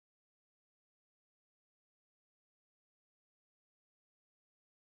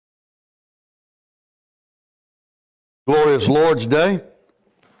Glorious Lord's Day.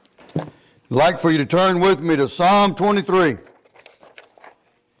 I'd like for you to turn with me to Psalm 23.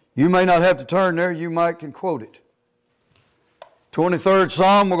 You may not have to turn there, you might can quote it. 23rd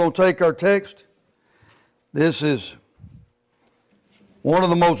Psalm, we're going to take our text. This is one of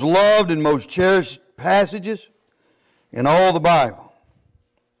the most loved and most cherished passages in all the Bible.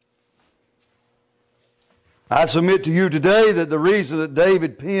 I submit to you today that the reason that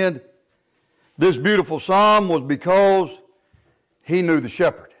David penned this beautiful psalm was because he knew the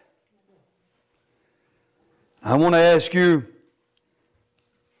shepherd. I want to ask you,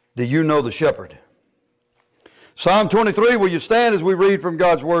 do you know the shepherd? Psalm 23, will you stand as we read from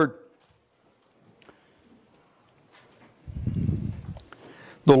God's Word?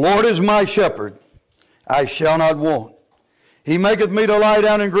 The Lord is my shepherd, I shall not want. He maketh me to lie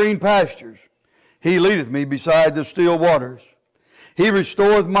down in green pastures. He leadeth me beside the still waters. He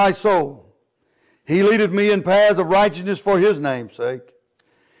restoreth my soul. He leadeth me in paths of righteousness for His name's sake.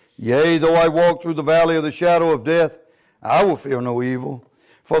 Yea, though I walk through the valley of the shadow of death, I will fear no evil.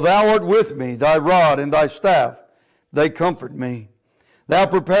 For Thou art with me, Thy rod and Thy staff, they comfort me. Thou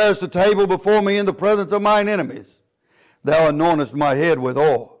preparest a table before me in the presence of mine enemies. Thou anointest my head with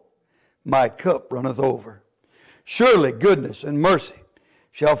oil. My cup runneth over. Surely goodness and mercy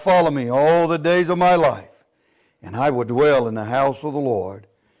shall follow me all the days of my life, and I will dwell in the house of the Lord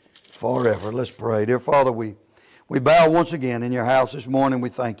forever. Let's pray. Dear Father, we bow once again in your house this morning. We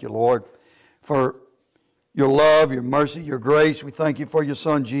thank you, Lord, for your love, your mercy, your grace. We thank you for your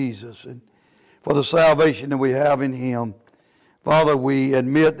Son, Jesus, and for the salvation that we have in Him. Father, we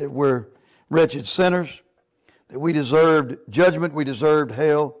admit that we're wretched sinners, that we deserved judgment, we deserved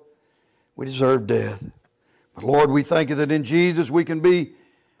hell, we deserved death. But Lord, we thank you that in Jesus we can be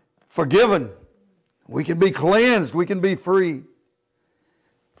forgiven, we can be cleansed, we can be free.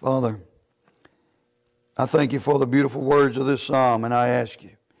 Father, I thank you for the beautiful words of this psalm, and I ask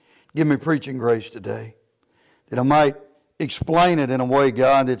you, give me preaching grace today, that I might explain it in a way,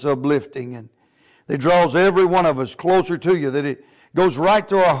 God, that's uplifting and that draws every one of us closer to you, that it goes right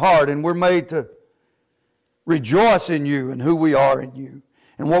to our heart and we're made to rejoice in you and who we are in you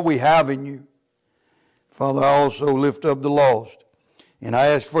and what we have in you. Father, I also lift up the lost, and I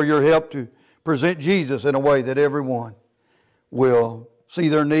ask for your help to present Jesus in a way that everyone will see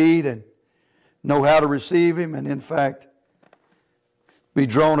their need and know how to receive Him, and in fact, be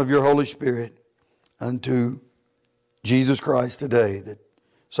drawn of your Holy Spirit unto Jesus Christ today, that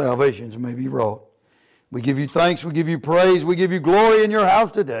salvations may be wrought. We give you thanks, we give you praise, we give you glory in your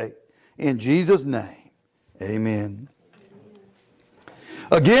house today. In Jesus' name, amen.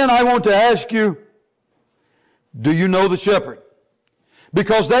 Again, I want to ask you, do you know the shepherd?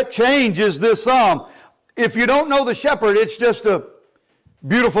 Because that changes this psalm. If you don't know the shepherd, it's just a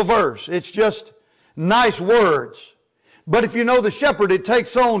beautiful verse. It's just nice words. But if you know the shepherd, it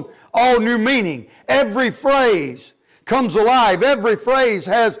takes on all new meaning. Every phrase comes alive. Every phrase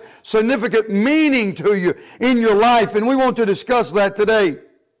has significant meaning to you in your life, and we want to discuss that today.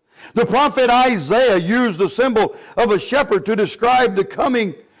 The prophet Isaiah used the symbol of a shepherd to describe the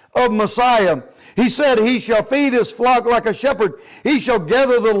coming of Messiah. He said, He shall feed His flock like a shepherd. He shall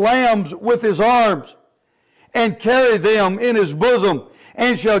gather the lambs with His arms and carry them in His bosom,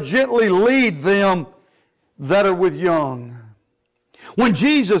 and shall gently lead them that are with young. When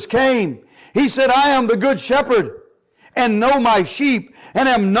Jesus came, He said, I am the good shepherd, and know my sheep, and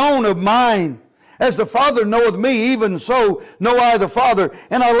am known of mine. As the Father knoweth me, even so know I the Father,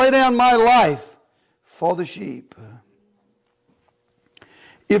 and I lay down my life for the sheep.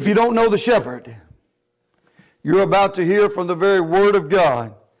 If you don't know the shepherd, you're about to hear from the very Word of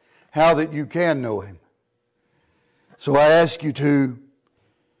God how that you can know Him. So I ask you to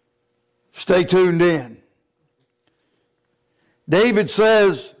stay tuned in. David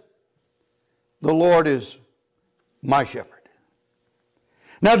says, the Lord is my shepherd.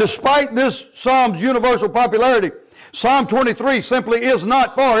 Now, despite this psalm's universal popularity, Psalm 23 simply is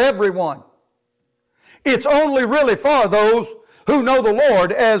not for everyone. It's only really for those who know the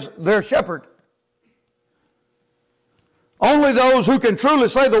Lord as their shepherd. Only those who can truly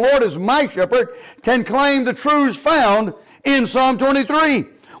say the Lord is my shepherd can claim the truths found in Psalm 23.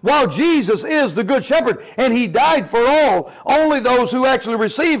 While Jesus is the good shepherd and He died for all, only those who actually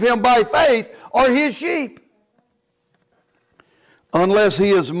receive Him by faith are His sheep. Unless He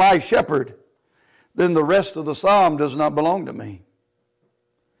is my shepherd, then the rest of the psalm does not belong to me.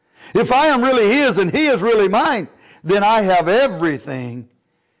 If I am really His and He is really mine, then I have everything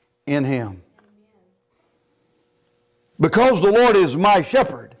in Him. Because the Lord is my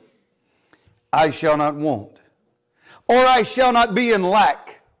shepherd, I shall not want, or I shall not be in lack.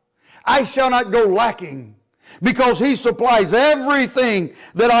 I shall not go lacking, because He supplies everything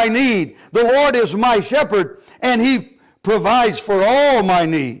that I need. The Lord is my shepherd, and He provides for all my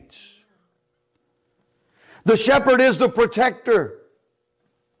needs. The shepherd is the protector.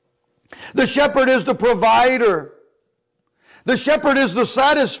 The shepherd is the provider. The shepherd is the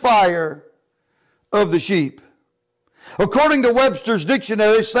satisfier of the sheep. According to Webster's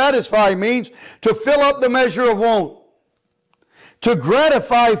dictionary, satisfy means to fill up the measure of want, to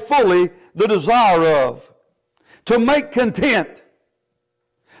gratify fully the desire of, to make content.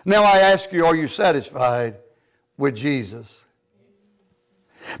 Now I ask you, are you satisfied with Jesus?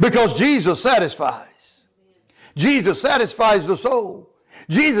 Because Jesus satisfies. Jesus satisfies the soul.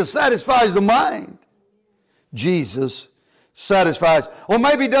 Jesus satisfies the mind. Jesus satisfies. Or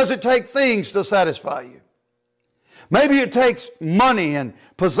maybe does it take things to satisfy you? Maybe it takes money and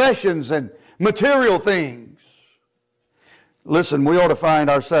possessions and material things. Listen, we ought to find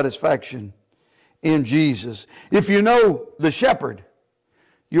our satisfaction in Jesus. If you know the shepherd,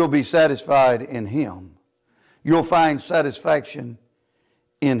 you'll be satisfied in Him. You'll find satisfaction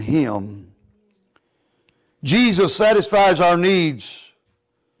in Him. Jesus satisfies our needs.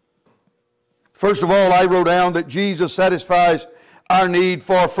 First of all, I wrote down that Jesus satisfies our need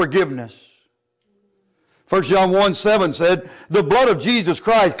for forgiveness. 1 John 1:7 said, the blood of Jesus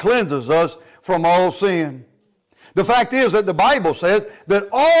Christ cleanses us from all sin. The fact is that the Bible says that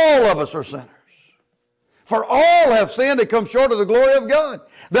all of us are sinners. For all have sinned and come short of the glory of God.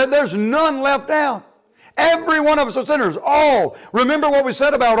 That there's none left out. Every one of us are sinners. All. Remember what we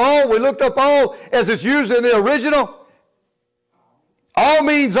said about all? We looked up all as it's used in the original. All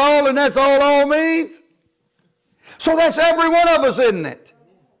means all, and that's all means. So that's every one of us, isn't it?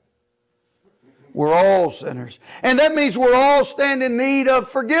 We're all sinners. And that means we're all stand in need of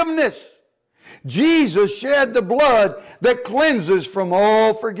forgiveness. Jesus shed the blood that cleanses from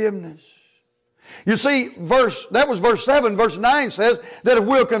all forgiveness. You see, that was verse 7. Verse 9 says that if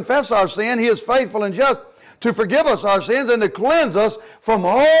we'll confess our sin, He is faithful and just to forgive us our sins and to cleanse us from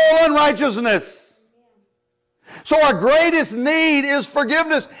all unrighteousness. So our greatest need is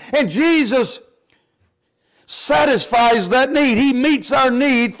forgiveness. And Jesus satisfies that need. He meets our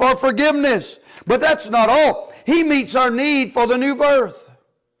need for forgiveness. But that's not all. He meets our need for the new birth.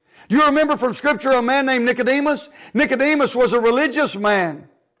 Do you remember from Scripture a man named Nicodemus? Nicodemus was a religious man.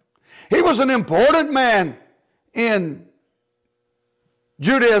 He was an important man in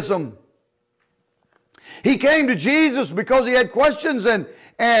Judaism. He came to Jesus because he had questions and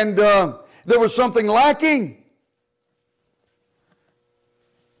there was something lacking.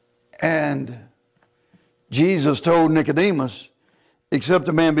 And Jesus told Nicodemus, except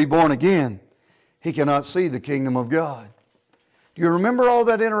a man be born again, he cannot see the kingdom of God. Do you remember all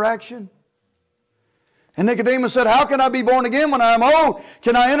that interaction? And Nicodemus said, how can I be born again when I am old?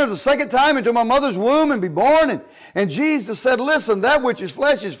 Can I enter the second time into my mother's womb and be born? And Jesus said, listen, that which is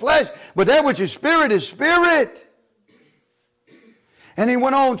flesh, but that which is spirit. And he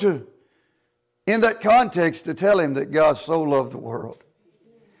went on to, in that context, to tell him that God so loved the world,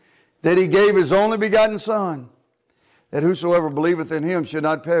 that He gave His only begotten Son, that whosoever believeth in Him should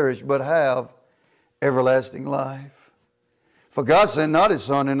not perish, but have everlasting life. For God sent not His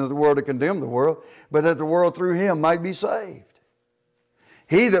Son into the world to condemn the world, but that the world through Him might be saved.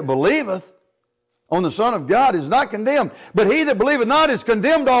 He that believeth on the Son of God is not condemned, but he that believeth not is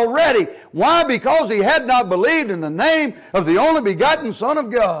condemned already. Why? Because he had not believed in the name of the only begotten Son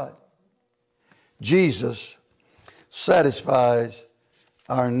of God. Jesus satisfies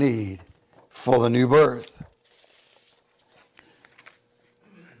our need for the new birth.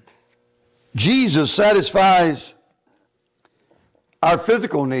 Jesus satisfies our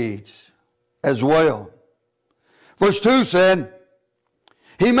physical needs as well. Verse 2 said,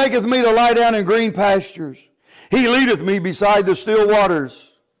 He maketh me to lie down in green pastures. He leadeth me beside the still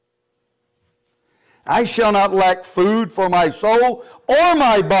waters. I shall not lack food for my soul or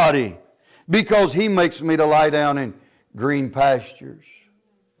my body, because He makes me to lie down in green pastures.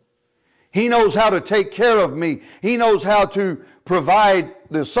 He knows how to take care of me. He knows how to provide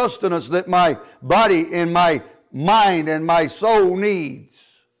the sustenance that my body and my mind and my soul needs.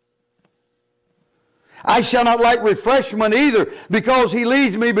 I shall not lack refreshment either, because He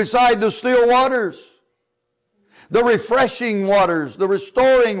leads me beside the still waters, the refreshing waters, the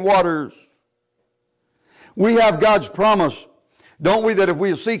restoring waters. We have God's promise, don't we, that if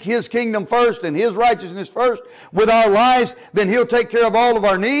we seek His kingdom first and His righteousness first with our lives, then He'll take care of all of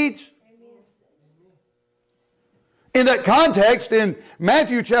our needs. In that context, in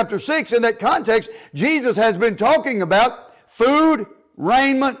Matthew chapter 6, in that context, Jesus has been talking about food,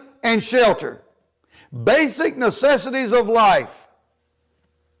 raiment, and shelter. Basic necessities of life.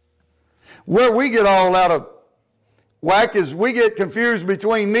 Where we get all out of whack is we get confused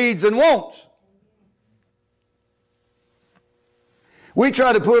between needs and wants. We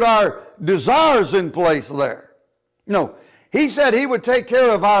try to put our desires in place there. No, he said he would take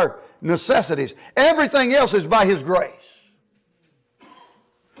care of our necessities. Everything else is by his grace.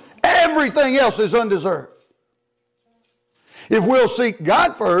 Everything else is undeserved. If we'll seek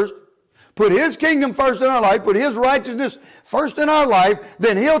God first, put his kingdom first in our life, put his righteousness first in our life,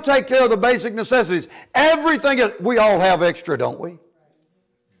 then he'll take care of the basic necessities. Everything else, we all have extra, don't we?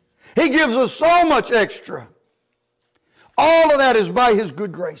 He gives us so much extra. All of that is by his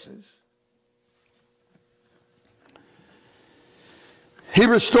good graces. He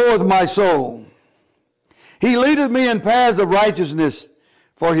restoreth my soul. He leadeth me in paths of righteousness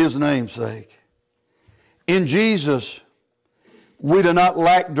for his name's sake. In Jesus, we do not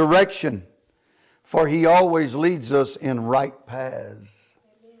lack direction, for he always leads us in right paths.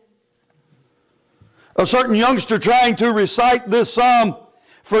 A certain youngster trying to recite this psalm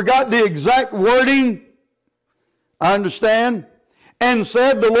forgot the exact wording, I understand, and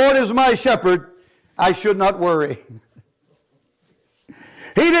said, "The Lord is my shepherd, I should not worry."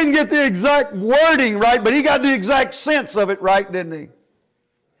 He didn't get the exact wording right, but he got the exact sense of it right, didn't he?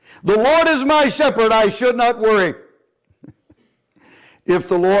 The Lord is my shepherd, I should not worry. If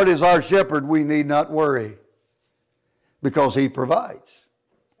the Lord is our shepherd, we need not worry, because he provides.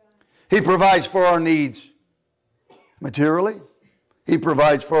 He provides for our needs materially. He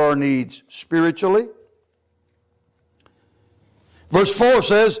provides for our needs spiritually. Verse 4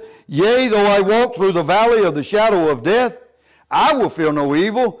 says, "Yea, though I walk through the valley of the shadow of death, I will fear no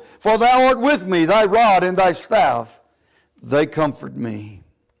evil, for thou art with me, thy rod and thy staff, they comfort me."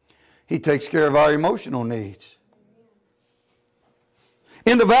 He takes care of our emotional needs.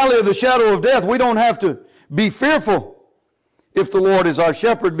 In the valley of the shadow of death, we don't have to be fearful if the Lord is our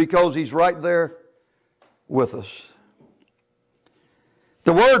shepherd, because he's right there with us.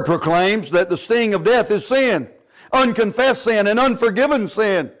 The Word proclaims that the sting of death is sin, unconfessed sin and unforgiven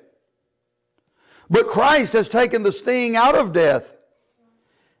sin. But Christ has taken the sting out of death,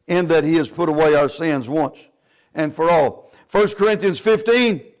 in that he has put away our sins once and for all. 1 Corinthians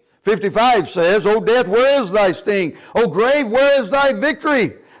 15:55 says, "O death, where is thy sting? O grave, where is thy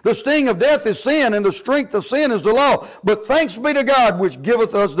victory? The sting of death is sin, and the strength of sin is the law. But thanks be to God, which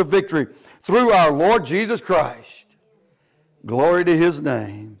giveth us the victory through our Lord Jesus Christ." Glory to his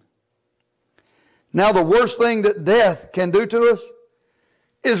name. Now, the worst thing that death can do to us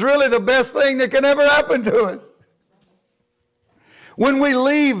is really the best thing that can ever happen to us. When we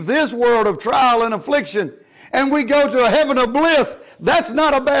leave this world of trial and affliction and we go to a heaven of bliss, that's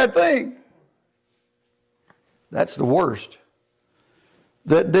not a bad thing. That's the worst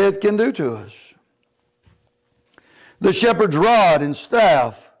that death can do to us. The shepherd's rod and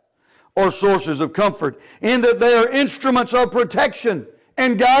staff are sources of comfort, in that they are instruments of protection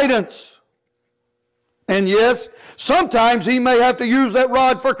and guidance. And yes, sometimes he may have to use that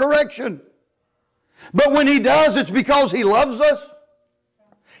rod for correction. But when he does, it's because he loves us.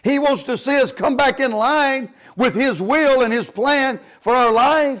 He wants to see us come back in line with his will and his plan for our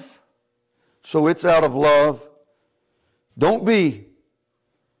life. So it's out of love. Don't be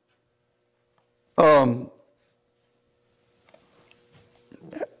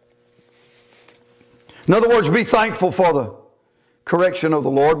in other words, be thankful for the correction of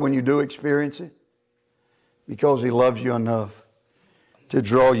the Lord when you do experience it, because he loves you enough to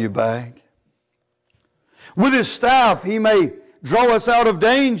draw you back. With his staff, he may draw us out of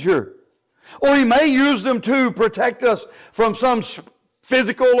danger, or he may use them to protect us from some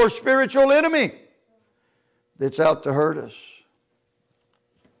physical or spiritual enemy that's out to hurt us.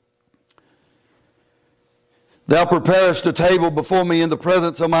 Thou preparest a table before me in the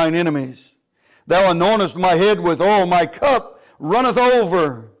presence of mine enemies. Thou anointest my head with oil, my cup runneth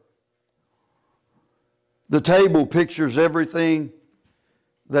over. The table pictures everything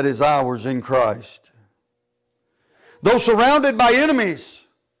that is ours in Christ. Though surrounded by enemies,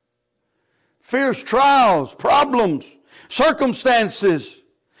 fierce trials, problems, circumstances,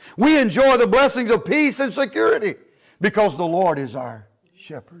 we enjoy the blessings of peace and security, because the Lord is our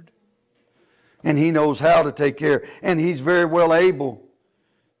shepherd. And he knows how to take care, and he's very well able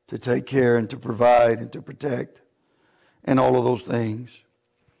to take care and to provide and to protect and all of those things.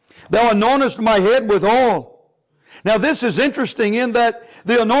 Thou anointest my head with oil. Now this is interesting, in that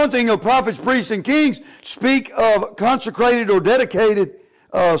the anointing of prophets, priests, and kings speak of consecrated or dedicated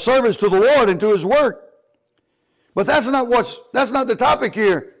service to the Lord and to his work. But that's not the topic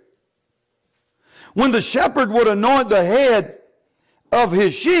here. When the shepherd would anoint the head of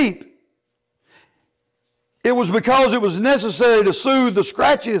his sheep, it was because it was necessary to soothe the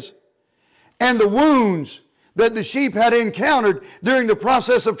scratches and the wounds that the sheep had encountered during the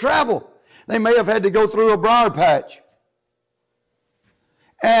process of travel. They may have had to go through a briar patch,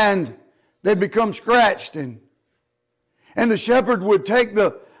 and they'd become scratched, and the shepherd would take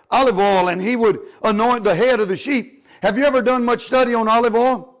the olive oil and he would anoint the head of the sheep. Have you ever done much study on olive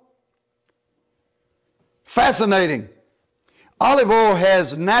oil? Fascinating. Olive oil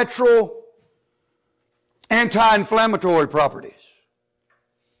has natural anti-inflammatory properties.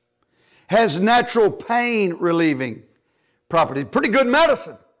 Has natural pain relieving properties. Pretty good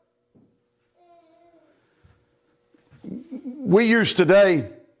medicine. We use today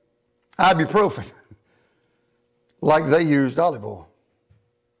ibuprofen like they used olive oil.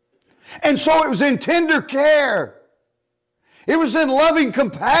 And so it was in tender care. It was in loving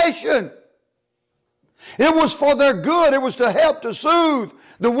compassion. It was for their good. It was to help to soothe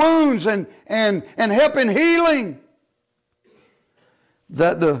the wounds and help in healing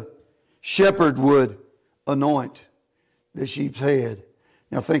that the shepherd would anoint the sheep's head.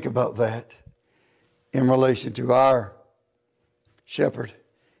 Now think about that in relation to our shepherd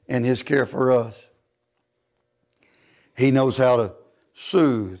and his care for us. He knows how to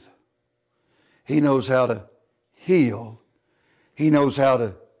soothe. He knows how to heal. He knows how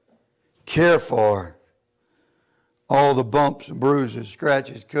to care for all the bumps and bruises,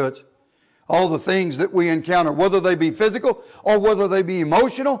 scratches, cuts, all the things that we encounter, whether they be physical or whether they be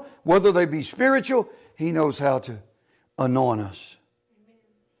emotional, whether they be spiritual. He knows how to anoint us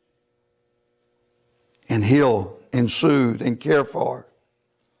and heal and soothe and care for.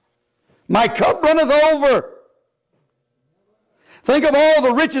 My cup runneth over. Think of all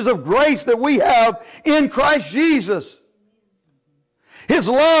the riches of grace that we have in Christ Jesus. His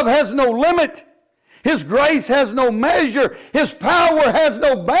love has no limit. His grace has no measure. His power has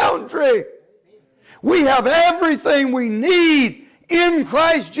no boundary. We have everything we need in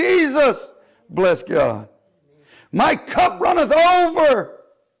Christ Jesus. Bless God. My cup runneth over.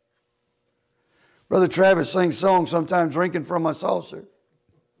 Brother Travis sings songs sometimes, drinking from my saucer.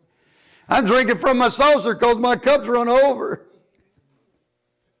 I'm drinking from my saucer because my cup's run over.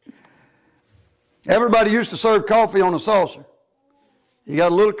 Everybody used to serve coffee on a saucer. You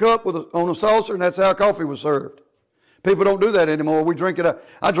got a little cup on a saucer, and that's how coffee was served. People don't do that anymore. We drink it.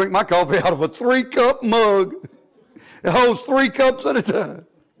 I drink my coffee out of a 3-cup mug. It holds 3 cups at a time.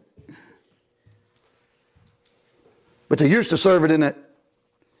 But they used to serve it in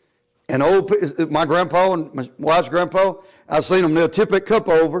an old, my grandpa and my wife's grandpa, I've seen them, they'll tip that cup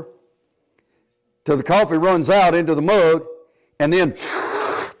over till the coffee runs out into the mug, and then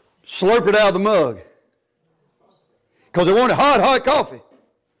slurp it out of the mug. Because they wanted hot coffee.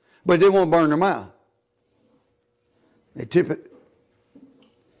 But they didn't want to burn their mouth. They tip it.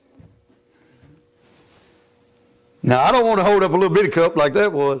 Now, I don't want to hold up a little bitty cup like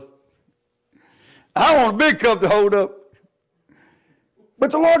that was. I want a big cup to hold up.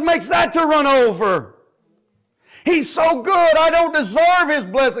 But the Lord makes that to run over. He's so good. I don't deserve His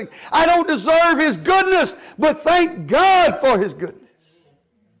blessing. I don't deserve His goodness. But thank God for His goodness.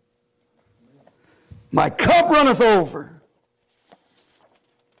 My cup runneth over.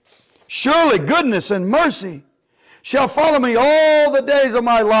 Surely goodness and mercy shall follow me all the days of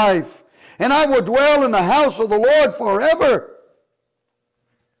my life, and I will dwell in the house of the Lord forever.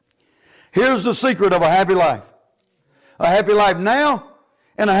 Here's the secret of a happy life. A happy life now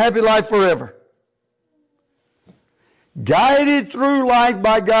and a happy life forever. Guided through life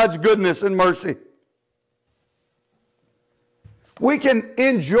by God's goodness and mercy. We can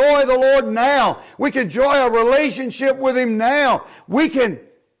enjoy the Lord now. We can enjoy a relationship with Him now. We can.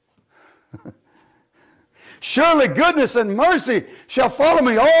 Surely goodness and mercy shall follow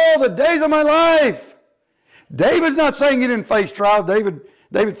me all the days of my life. David's not saying he didn't face trials.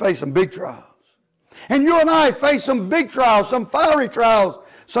 David faced some big trials. And you and I face some big trials, some fiery trials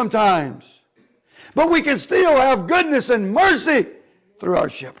sometimes. But we can still have goodness and mercy through our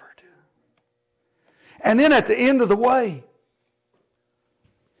shepherd. And then at the end of the way,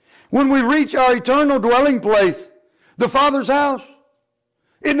 when we reach our eternal dwelling place, the Father's house,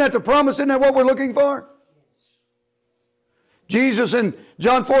 isn't that the promise? Isn't that what we're looking for? Jesus in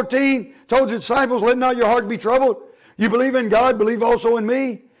John 14 told the disciples, let not your heart be troubled. You believe in God, believe also in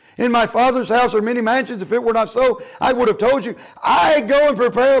me. In my Father's house are many mansions. If it were not so, I would have told you. I go and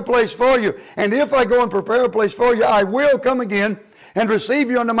prepare a place for you. And if I go and prepare a place for you, I will come again and receive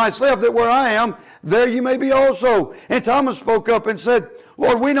you unto myself, that where I am, there you may be also. And Thomas spoke up and said,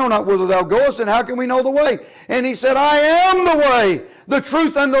 Lord, we know not whither thou goest, and how can we know the way? And he said, I am the way, the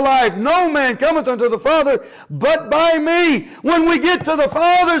truth, and the life. No man cometh unto the Father but by me. When we get to the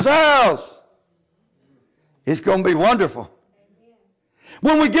Father's house, it's going to be wonderful.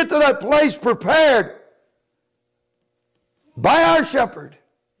 When we get to that place prepared by our shepherd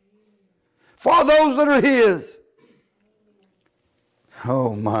for those that are his.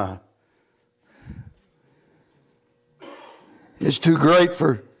 Oh my. It's too great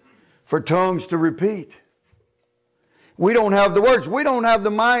for tongues to repeat. We don't have the words. We don't have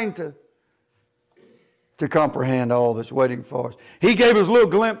the mind to comprehend all that's waiting for us. He gave us little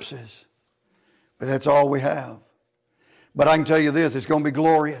glimpses, but that's all we have. But I can tell you this, it's going to be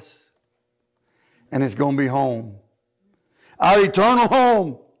glorious. And it's going to be home. Our eternal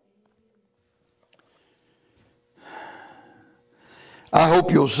home. I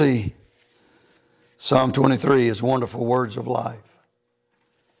hope you'll see Psalm 23 is wonderful words of life.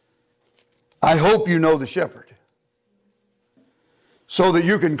 I hope you know the shepherd, so that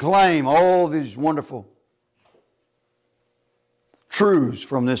you can claim all these wonderful truths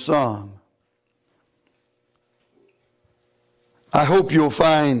from this psalm. I hope you'll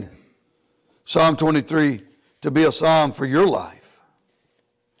find Psalm 23 to be a psalm for your life.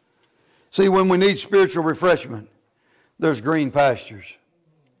 See, when we need spiritual refreshment, there's green pastures.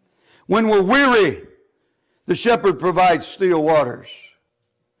 When we're weary, the shepherd provides still waters.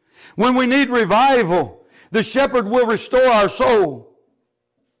 When we need revival, the shepherd will restore our soul.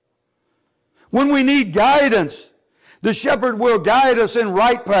 When we need guidance, the shepherd will guide us in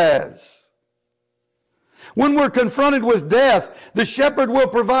right paths. When we're confronted with death, the shepherd will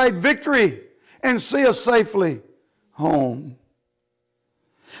provide victory and see us safely home.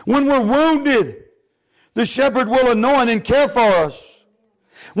 When we're wounded, the shepherd will anoint and care for us.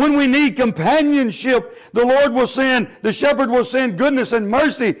 When we need companionship, the shepherd will send goodness and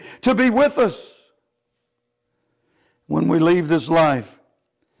mercy to be with us. When we leave this life,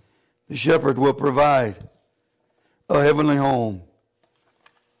 the shepherd will provide a heavenly home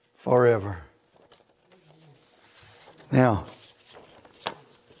forever. Now,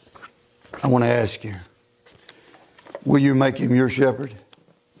 I want to ask you, will you make him your shepherd?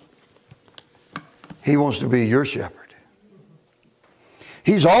 He wants to be your shepherd.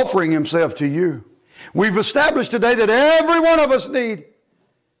 He's offering himself to you. We've established today that every one of us need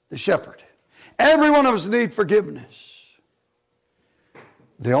the shepherd. Every one of us need forgiveness.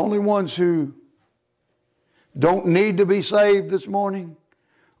 The only ones who don't need to be saved this morning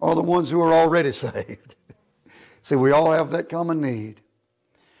are the ones who are already saved. See, we all have that common need.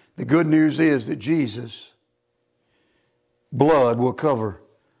 The good news is that Jesus' blood will cover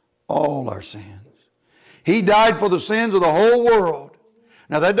all our sins. He died for the sins of the whole world.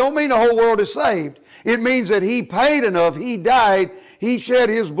 Now, that don't mean the whole world is saved. It means that He paid enough. He died. He shed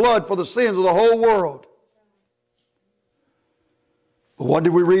His blood for the sins of the whole world. But what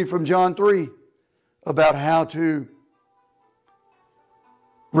did we read from John 3 about how to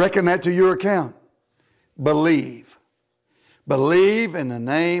reckon that to your account? Believe. Believe in the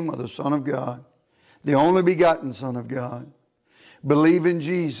name of the Son of God, the only begotten Son of God. Believe in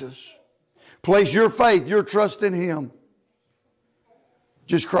Jesus. Place your faith, your trust in Him.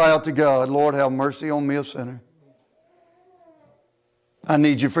 Just cry out to God, Lord, have mercy on me, a sinner. I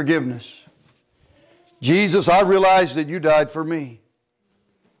need your forgiveness. Jesus, I realize that you died for me.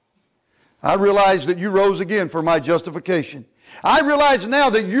 I realize that you rose again for my justification. I realize now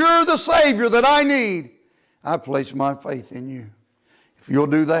that you're the Savior that I need. I place my faith in you. If you'll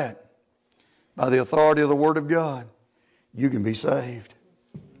do that, by the authority of the Word of God, you can be saved.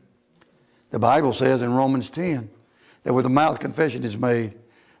 The Bible says in Romans 10 that with the mouth confession is made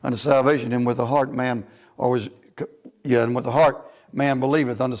unto salvation, and with the heart man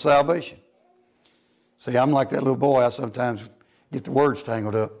believeth unto salvation. See, I'm like that little boy. I sometimes get the words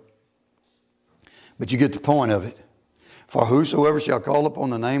tangled up. But you get the point of it. For whosoever shall call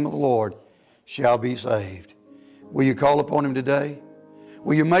upon the name of the Lord shall be saved. Will you call upon Him today?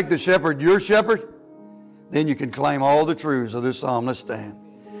 Will you make the shepherd your shepherd? Then you can claim all the truths of this psalm. Let's stand.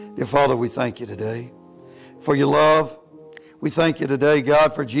 Dear Father, we thank you today for your love. We thank you today,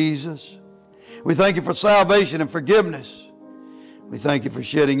 God, for Jesus. We thank you for salvation and forgiveness. We thank you for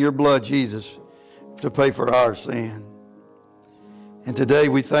shedding your blood, Jesus, to pay for our sin. And today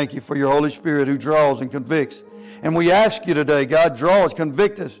we thank you for your Holy Spirit who draws and convicts. And we ask you today, God, draw us,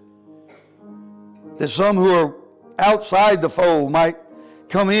 convict us, that some who are outside the fold might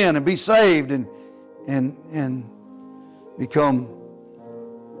come in and be saved and become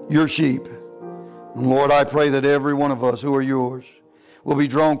your sheep. And Lord, I pray that every one of us who are yours will be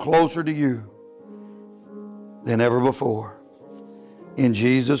drawn closer to you than ever before. In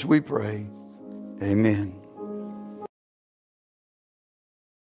Jesus we pray. Amen.